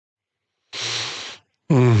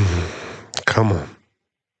Come on.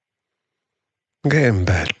 Get in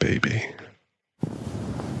bed, baby.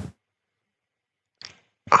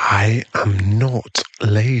 I am not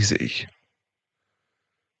lazy.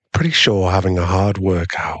 Pretty sure having a hard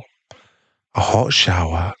workout, a hot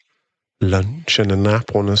shower, lunch, and a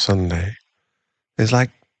nap on a Sunday is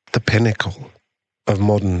like the pinnacle of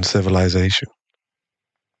modern civilization.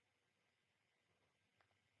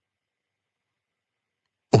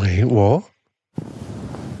 Wait, what?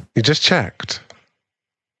 You just checked?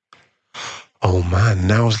 Oh man,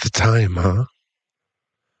 now's the time, huh?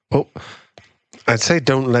 Well, I'd say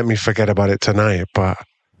don't let me forget about it tonight, but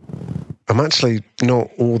I'm actually not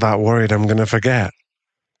all that worried I'm going to forget.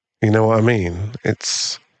 You know what I mean?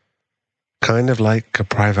 It's kind of like a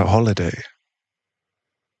private holiday.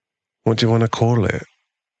 What do you want to call it?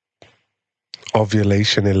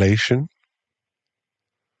 Ovulation elation?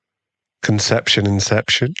 Conception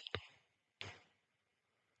inception?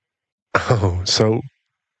 Oh, so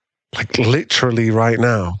like literally right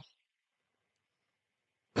now?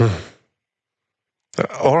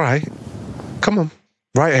 All right. Come on.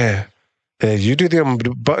 Right here. Here, you do the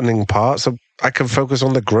unbuttoning part so I can focus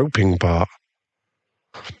on the groping part.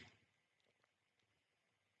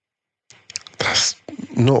 That's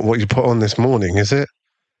not what you put on this morning, is it?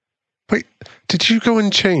 Wait, did you go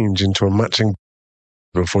and change into a matching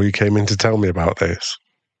before you came in to tell me about this?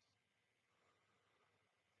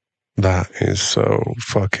 That is so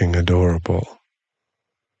fucking adorable.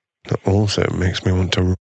 That also makes me want to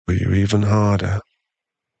rub you even harder.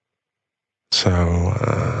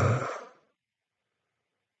 So,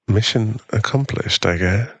 mission accomplished, I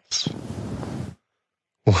guess.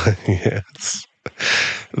 Well, yes.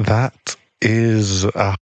 That is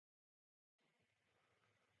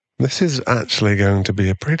This is actually going to be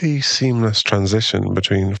a pretty seamless transition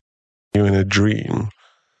between you in a dream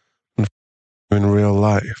and in real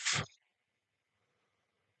life.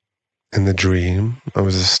 In the dream, I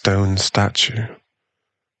was a stone statue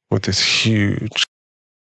with this huge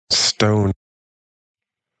stone,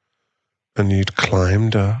 and you'd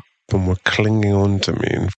climbed up and were clinging onto me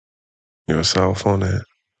and yourself on it.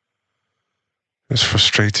 It was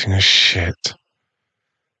frustrating as shit,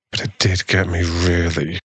 but it did get me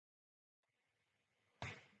really.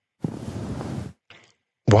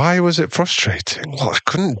 Why was it frustrating? Well, I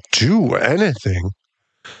couldn't do anything.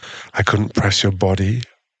 I couldn't press your body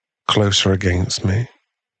closer against me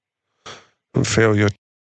and feel your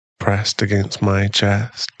pressed against my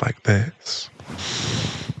chest like this.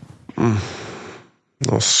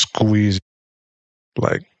 Or squeeze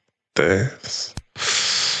like this.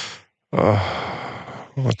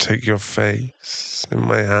 I'll take your face in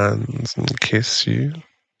my hands and kiss you.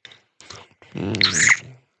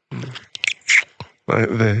 Like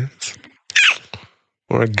this.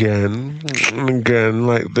 Or again, and again,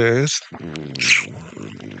 like this.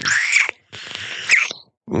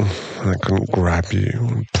 I couldn't grab you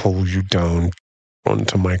and pull you down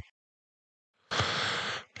onto my...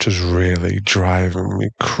 which was really driving me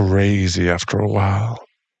crazy after a while.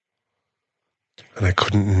 And I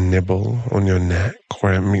couldn't nibble on your neck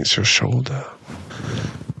where it meets your shoulder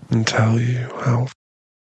and tell you how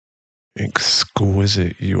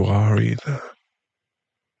exquisite you are either.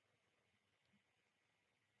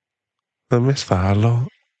 I miss that a lot.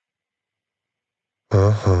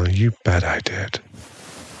 You bet I did.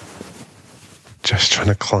 Just trying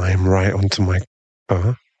to climb right onto my...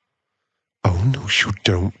 Oh, no, you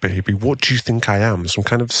don't, baby. What do you think I am? Some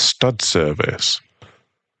kind of stud service?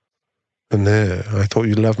 And there, I thought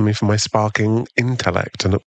you loved me for my sparking intellect and